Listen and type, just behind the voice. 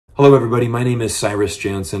Hello everybody, my name is Cyrus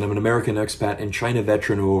Jansen. I'm an American expat and China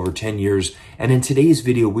veteran of over 10 years, and in today's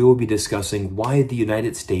video we will be discussing why the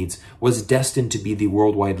United States was destined to be the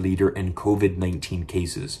worldwide leader in COVID-19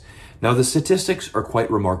 cases. Now the statistics are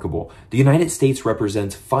quite remarkable. The United States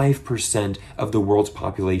represents 5% of the world's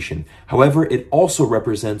population. However, it also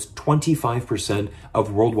represents 25%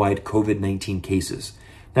 of worldwide COVID-19 cases.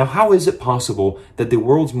 Now, how is it possible that the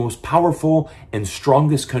world's most powerful and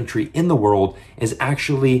strongest country in the world is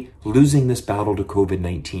actually losing this battle to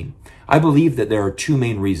COVID-19? I believe that there are two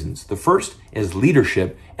main reasons. The first is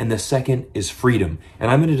leadership, and the second is freedom. And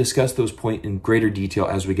I'm going to discuss those points in greater detail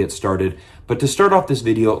as we get started. But to start off this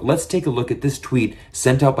video, let's take a look at this tweet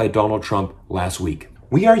sent out by Donald Trump last week.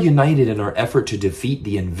 We are united in our effort to defeat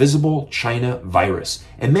the invisible China virus.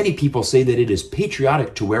 And many people say that it is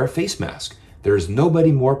patriotic to wear a face mask. There is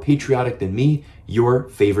nobody more patriotic than me, your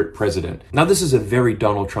favorite president. Now, this is a very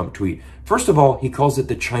Donald Trump tweet. First of all, he calls it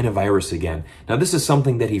the China virus again. Now, this is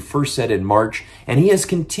something that he first said in March, and he has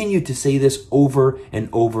continued to say this over and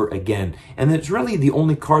over again. And it's really the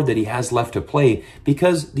only card that he has left to play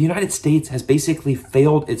because the United States has basically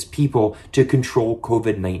failed its people to control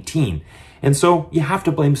COVID-19. And so you have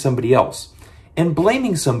to blame somebody else. And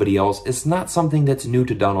blaming somebody else is not something that's new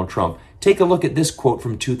to Donald Trump. Take a look at this quote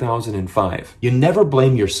from 2005. You never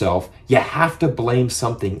blame yourself. You have to blame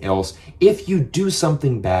something else. If you do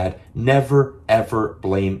something bad, never ever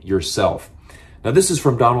blame yourself. Now, this is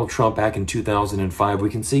from Donald Trump back in 2005. We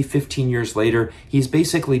can see 15 years later, he's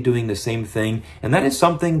basically doing the same thing. And that is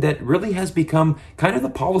something that really has become kind of the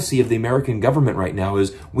policy of the American government right now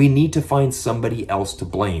is we need to find somebody else to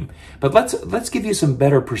blame. But let's give you some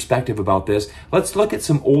better perspective about this. Let's look at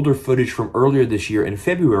some older footage from earlier this year in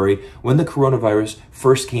February when the coronavirus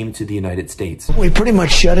first came to the United States. We pretty much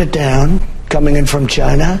shut it down coming in from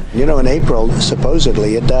China. You know, in April,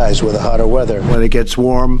 supposedly it dies with the hotter weather. When it gets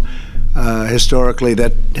warm, historically,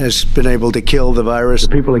 that has been able to kill the virus.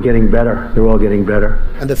 People are getting better. They're all getting better.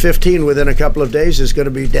 And the 15 within a couple of days is going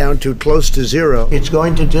to be down to close to zero. It's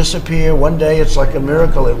going to disappear. One day, it's like a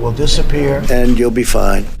miracle. It will disappear. And you'll be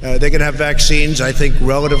fine. They're going to have vaccines, I think,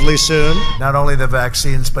 relatively soon. Not only the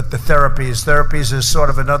vaccines, but the therapies. Therapies is sort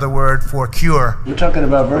of another word for cure. We're talking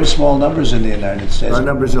about very small numbers in the United States. Our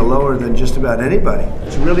numbers are lower than just about anybody.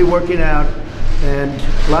 It's really working out. And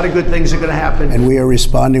a lot of good things are going to happen. And we are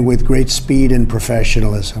responding with great speed and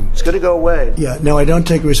professionalism. It's going to go away. Yeah, no, I don't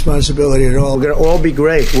take responsibility at all. We're going to all be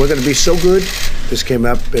great. We're going to be so good. This came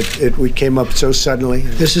up, we came up so suddenly.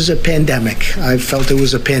 This is a pandemic. I felt it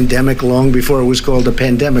was a pandemic long before it was called a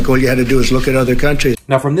pandemic. All you had to do is look at other countries.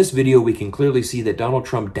 Now, from this video, we can clearly see that Donald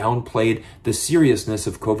Trump downplayed the seriousness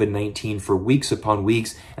of COVID-19 for weeks upon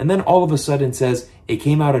weeks, and then all of a sudden says, it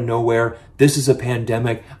came out of nowhere, this is a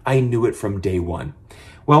pandemic, I knew it from day one.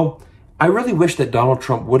 Well, I really wish that Donald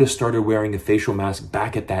Trump would have started wearing a facial mask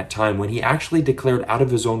back at that time when he actually declared out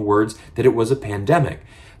of his own words that it was a pandemic.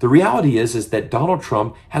 The reality is that Donald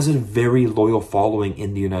Trump has a very loyal following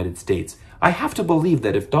in the United States. I have to believe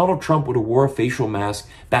that if Donald Trump would have wore a facial mask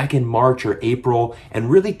back in March or April and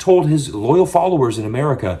really told his loyal followers in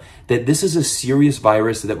America that this is a serious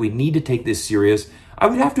virus, that we need to take this serious, I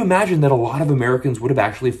would have to imagine that a lot of Americans would have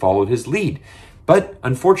actually followed his lead. But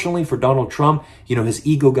unfortunately for Donald Trump, his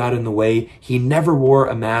ego got in the way. He never wore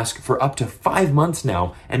a mask for up to 5 months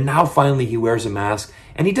now, and now finally he wears a mask,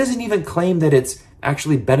 and he doesn't even claim that it's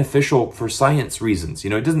actually beneficial for science reasons. It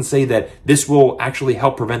doesn't say that this will actually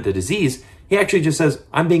help prevent the disease. He actually just says,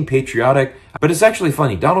 I'm being patriotic. But it's actually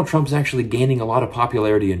funny. Donald Trump's actually gaining a lot of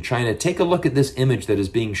popularity in China. Take a look at this image that is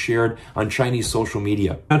being shared on Chinese social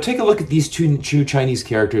media. Now take a look at these two Chinese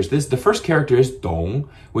characters. The first character is Dong,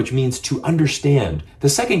 which means to understand. The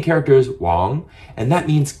second character is Wang, and that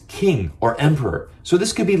means king or emperor. So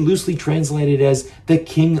this could be loosely translated as the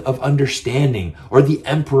king of understanding or the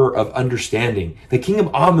emperor of understanding, the king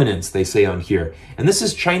of omniscience, they say on here. And this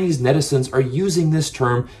is Chinese netizens are using this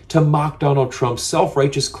term to mock Donald Trump's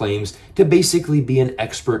self-righteous claims to basically be an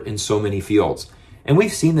expert in so many fields. And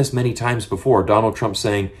we've seen this many times before. Donald Trump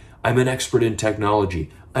saying, I'm an expert in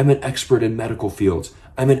technology. I'm an expert in medical fields.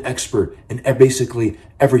 I'm an expert in basically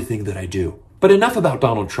everything that I do. But enough about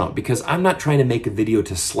Donald Trump, because I'm not trying to make a video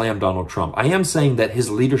to slam Donald Trump. I am saying that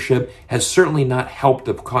his leadership has certainly not helped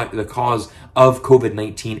the cause of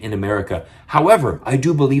COVID-19 in America. However, I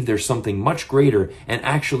do believe there's something much greater and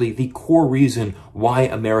actually the core reason why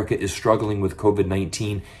America is struggling with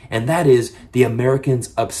COVID-19, and that is the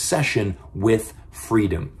Americans' obsession with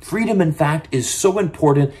freedom. Freedom, in fact, is so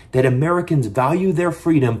important that Americans value their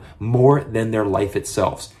freedom more than their life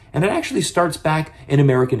itself. And it actually starts back in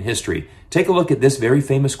American history. Take a look at this very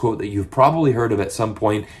famous quote that you've probably heard of at some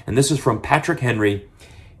point, and this is from Patrick Henry.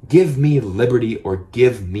 "Give me liberty or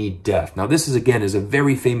give me death." Now, this is a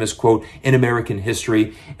very famous quote in American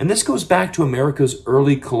history, and this goes back to America's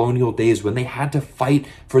early colonial days when they had to fight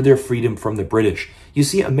for their freedom from the British. You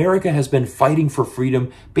see, America has been fighting for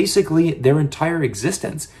freedom basically their entire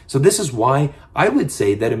existence. So this is why I would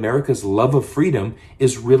say that America's love of freedom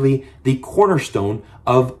is really the cornerstone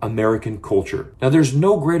of American culture. Now, there's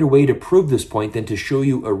no greater way to prove this point than to show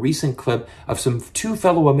you a recent clip of two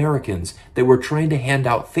fellow Americans that were trying to hand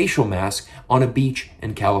out facial masks on a beach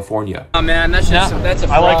in California. Oh man, that's a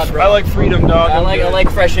fraud, bro. I like freedom, dog. I like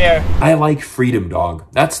fresh air. I like freedom, dog.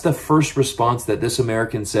 That's the first response that this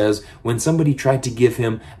American says when somebody tried to give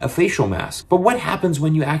him a facial mask. But what happens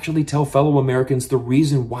when you actually tell fellow Americans the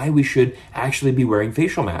reason why we should actually be wearing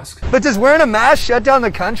facial masks? But does wearing a mask shut down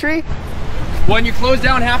the country? When you close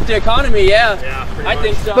down half the economy, yeah I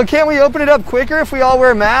think so. But can't we open it up quicker if we all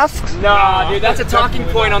wear masks? Nah, dude, that's a talking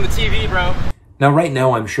point on the TV, bro. Now, right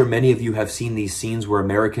now, I'm sure many of you have seen these scenes where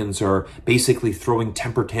Americans are basically throwing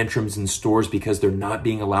temper tantrums in stores because they're not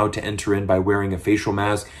being allowed to enter in by wearing a facial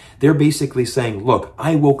mask. They're basically saying, look,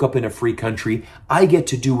 I woke up in a free country, I get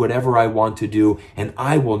to do whatever I want to do, and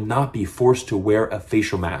I will not be forced to wear a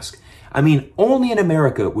facial mask. I mean, only in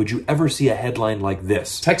America would you ever see a headline like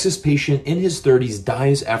this. Texas patient in his 30s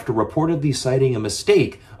dies after reportedly citing a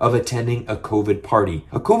mistake of attending a COVID party.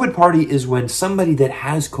 A COVID party is when somebody that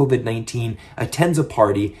has COVID-19 attends a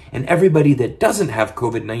party and everybody that doesn't have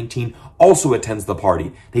COVID-19 also attends the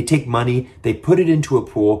party. They take money, they put it into a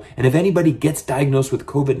pool, and if anybody gets diagnosed with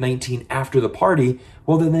COVID-19 after the party,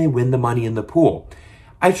 well, then they win the money in the pool.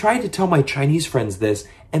 I tried to tell my Chinese friends this,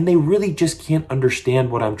 and they really just can't understand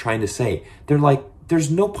what I'm trying to say. They're like,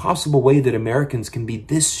 there's no possible way that Americans can be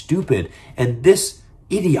this stupid and this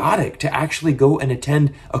idiotic to actually go and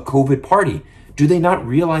attend a COVID party. Do they not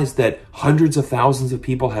realize that hundreds of thousands of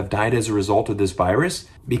people have died as a result of this virus?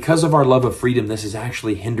 Because of our love of freedom, this has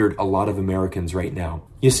actually hindered a lot of Americans right now.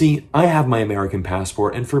 You see, I have my American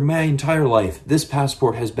passport, and for my entire life, this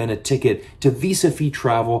passport has been a ticket to visa-free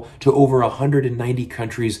travel to over 190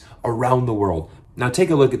 countries around the world. Now take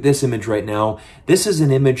a look at this image right now. This is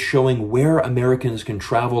an image showing where Americans can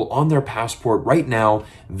travel on their passport right now,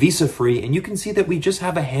 visa-free, and you can see that we just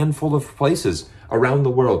have a handful of places around the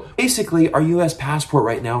world. Basically, our US passport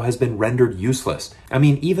right now has been rendered useless. I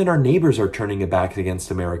mean, even our neighbors are turning their backs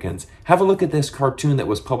against Americans. Have a look at this cartoon that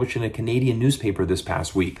was published in a Canadian newspaper this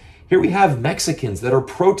past week. Here we have Mexicans that are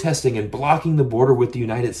protesting and blocking the border with the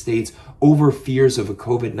United States over fears of a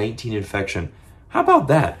COVID-19 infection. How about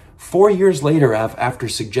that? 4 years later, after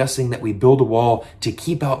suggesting that we build a wall to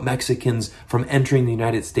keep out Mexicans from entering the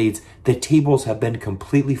United States, the tables have been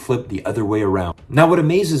completely flipped the other way around. Now, what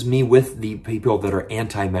amazes me with the people that are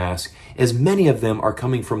anti-mask is many of them are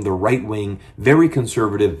coming from the right-wing, very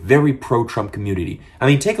conservative, very pro-Trump community. I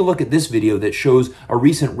mean, take a look at this video that shows a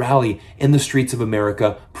recent rally in the streets of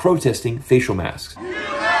America protesting facial masks.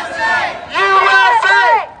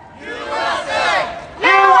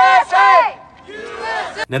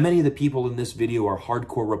 Now, many of the people in this video are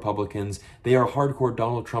hardcore Republicans. They are hardcore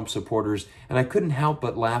Donald Trump supporters, and I couldn't help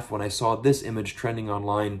but laugh when I saw this image trending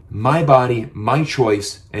online. My body, my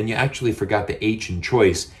choice, and you actually forgot the H in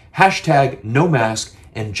choice. Hashtag no mask,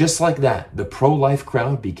 and just like that, the pro-life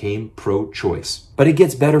crowd became pro-choice. But it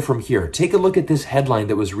gets better from here. Take a look at this headline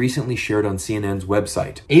that was recently shared on CNN's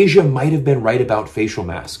website. Asia might have been right about facial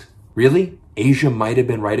masks. Really? Asia might have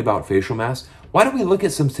been right about facial masks? Why don't we look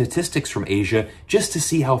at some statistics from Asia just to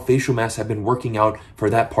see how facial masks have been working out for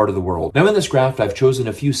that part of the world. Now in this graph, I've chosen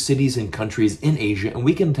a few cities and countries in Asia, and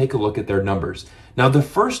we can take a look at their numbers. Now the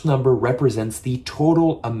first number represents the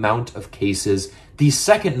total amount of cases. The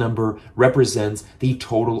second number represents the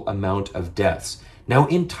total amount of deaths. Now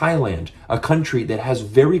in Thailand, a country that has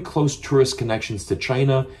very close tourist connections to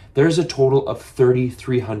China, there's a total of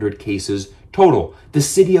 3,300 cases total. The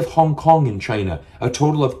city of Hong Kong in China, a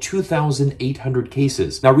total of 2,800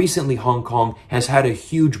 cases. Now recently Hong Kong has had a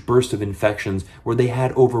huge burst of infections where they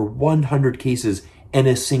had over 100 cases in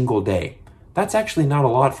a single day. That's actually not a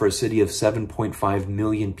lot for a city of 7.5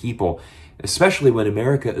 million people, especially when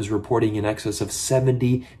America is reporting in excess of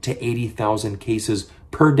 70 to 80,000 cases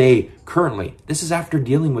per day currently. This is after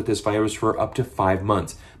dealing with this virus for up to 5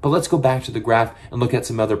 months. But let's go back to the graph and look at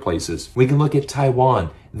some other places. We can look at Taiwan,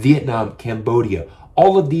 Vietnam, Cambodia.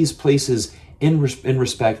 All of these places in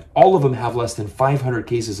respect, all of them have less than 500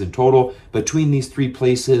 cases in total. Between these three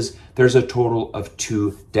places, there's a total of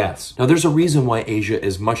 2 deaths. Now, there's a reason why Asia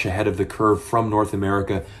is much ahead of the curve from North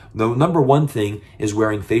America. The number one thing is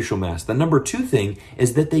wearing facial masks. The number two thing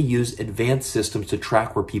is that they use advanced systems to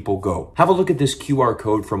track where people go. Have a look at this QR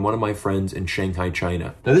code from one of my friends in Shanghai,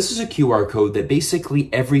 China. Now, this is a QR code that basically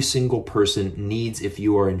every single person needs if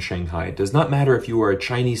you are in Shanghai. It does not matter if you are a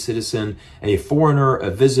Chinese citizen, a foreigner, a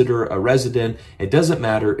visitor, a resident. It doesn't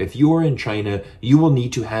matter. If you are in China, you will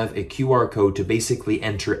need to have a QR code to basically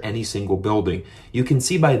enter any single building. You can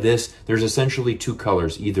see by this, there's essentially 2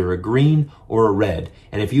 colors, either a green or a red.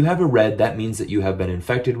 And if you have a red, that means that you have been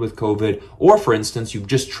infected with COVID, or for instance, you've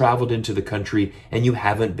just traveled into the country and you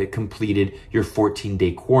haven't completed your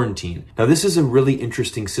 14-day quarantine. Now, this is a really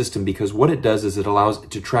interesting system because what it does is it allows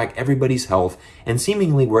to track everybody's health, and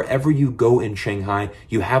seemingly wherever you go in Shanghai,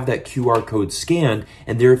 you have that QR code scanned,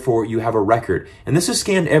 and therefore you have a record. And this is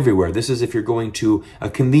scanned everywhere. This is if you're going to a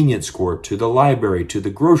convenience store, to the library, to the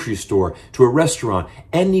grocery store, to a restaurant,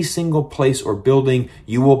 any single place or building,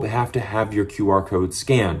 you will have to have your QR code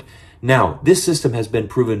scanned. Now, this system has been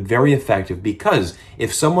proven very effective because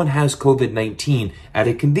if someone has COVID-19 at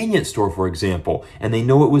a convenience store, for example, and they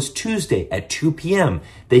know it was Tuesday at 2 p.m.,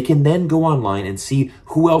 they can then go online and see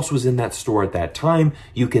who else was in that store at that time.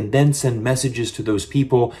 You can then send messages to those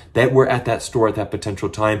people that were at that store at that potential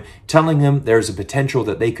time, telling them there's a potential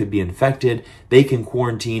that they could be infected, they can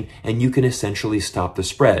quarantine, and you can essentially stop the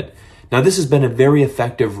spread. Now, this has been a very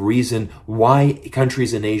effective reason why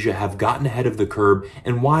countries in Asia have gotten ahead of the curve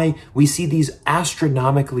and why we see these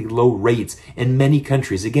astronomically low rates in many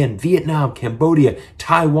countries. Again, Vietnam, Cambodia,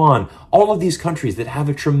 Taiwan, all of these countries that have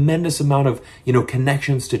a tremendous amount of,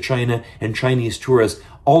 connections to China and Chinese tourists,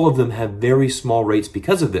 all of them have very small rates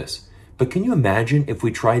because of this. But can you imagine if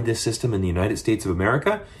we tried this system in the United States of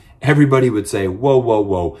America? Everybody would say, whoa, whoa,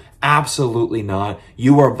 whoa, absolutely not.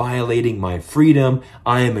 You are violating my freedom.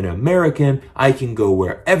 I am an American. I can go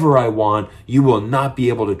wherever I want. You will not be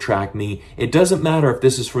able to track me. It doesn't matter if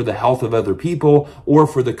this is for the health of other people or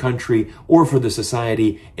for the country or for the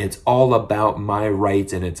society. It's all about my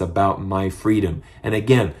rights and it's about my freedom. And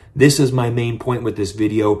again, this is my main point with this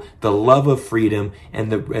video, the love of freedom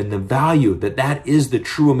and the value that is the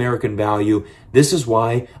true American value. This is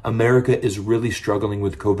why America is really struggling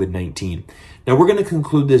with COVID-19. Now, we're going to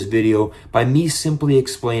conclude this video by me simply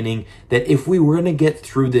explaining that if we were going to get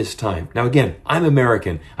through this time, now again, I'm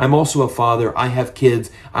American. I'm also a father. I have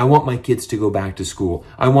kids. I want my kids to go back to school.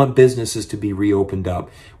 I want businesses to be reopened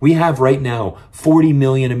up. We have right now 40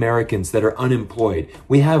 million Americans that are unemployed.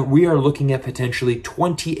 We are looking at potentially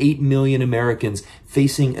 28 million Americans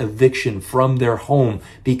facing eviction from their home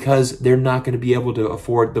because they're not going to be able to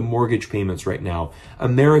afford the mortgage payments right now.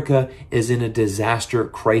 America is in a disaster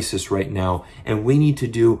crisis right now, and we need to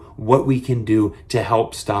do what we can do to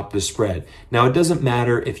help stop the spread. Now, it doesn't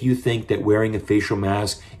matter if you think that wearing a facial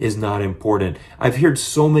mask is not important. I've heard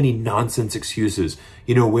so many nonsense excuses.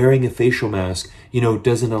 Wearing a facial mask,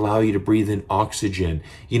 doesn't allow you to breathe in oxygen.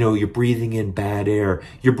 You're breathing in bad air.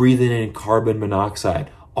 You're breathing in carbon monoxide.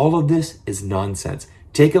 All of this is nonsense.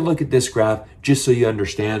 Take a look at this graph just so you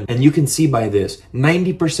understand. And you can see by this,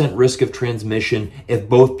 90% risk of transmission if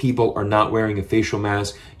both people are not wearing a facial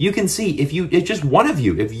mask. You can see if just one of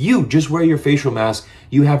you, if you just wear your facial mask,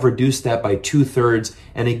 you have reduced that by 2/3.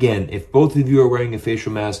 And again, if both of you are wearing a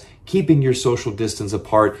facial mask, keeping your social distance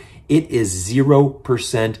apart, it is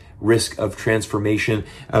 0% risk of transmitting,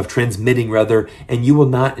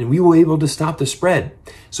 and we will be able to stop the spread.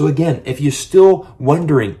 So again, if you're still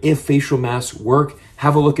wondering if facial masks work,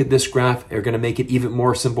 have a look at this graph. They're going to make it even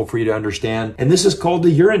more simple for you to understand. And this is called the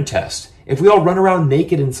urine test. If we all run around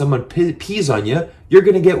naked and someone pees on you, you're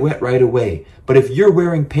going to get wet right away. But if you're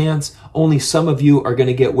wearing pants, only some of you are going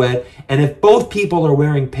to get wet. And if both people are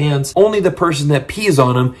wearing pants, only the person that pees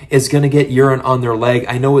on them is going to get urine on their leg.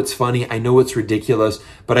 I know it's funny. I know it's ridiculous.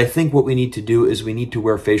 But I think what we need to do is we need to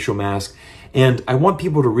wear facial masks. And I want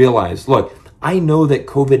people to realize, look, I know that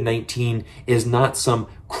COVID-19 is not some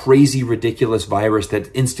crazy, ridiculous virus that's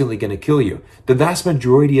instantly going to kill you. The vast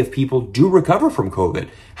majority of people do recover from COVID.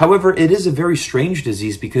 However, it is a very strange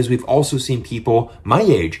disease because we've also seen people my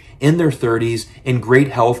age, in their 30s, in great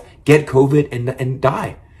health, get COVID and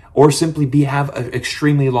die, or simply have an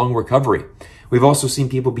extremely long recovery. We've also seen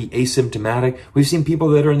people be asymptomatic. We've seen people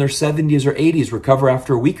that are in their 70s or 80s recover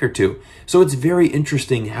after a week or two. So it's very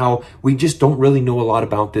interesting how we just don't really know a lot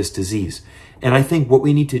about this disease. And I think what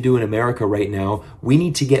we need to do in America right now, we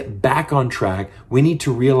need to get back on track. We need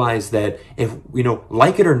to realize that if,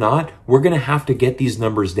 like it or not, we're going to have to get these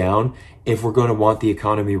numbers down if we're going to want the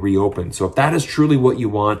economy reopened. So if that is truly what you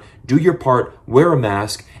want, do your part, wear a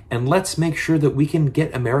mask, and let's make sure that we can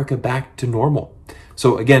get America back to normal.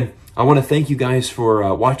 So again, I want to thank you guys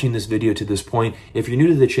for watching this video to this point. If you're new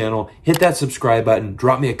to the channel, hit that subscribe button,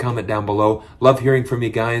 drop me a comment down below. Love hearing from you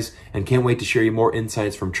guys, and can't wait to share you more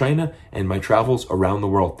insights from China and my travels around the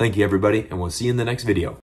world. Thank you, everybody, and we'll see you in the next video.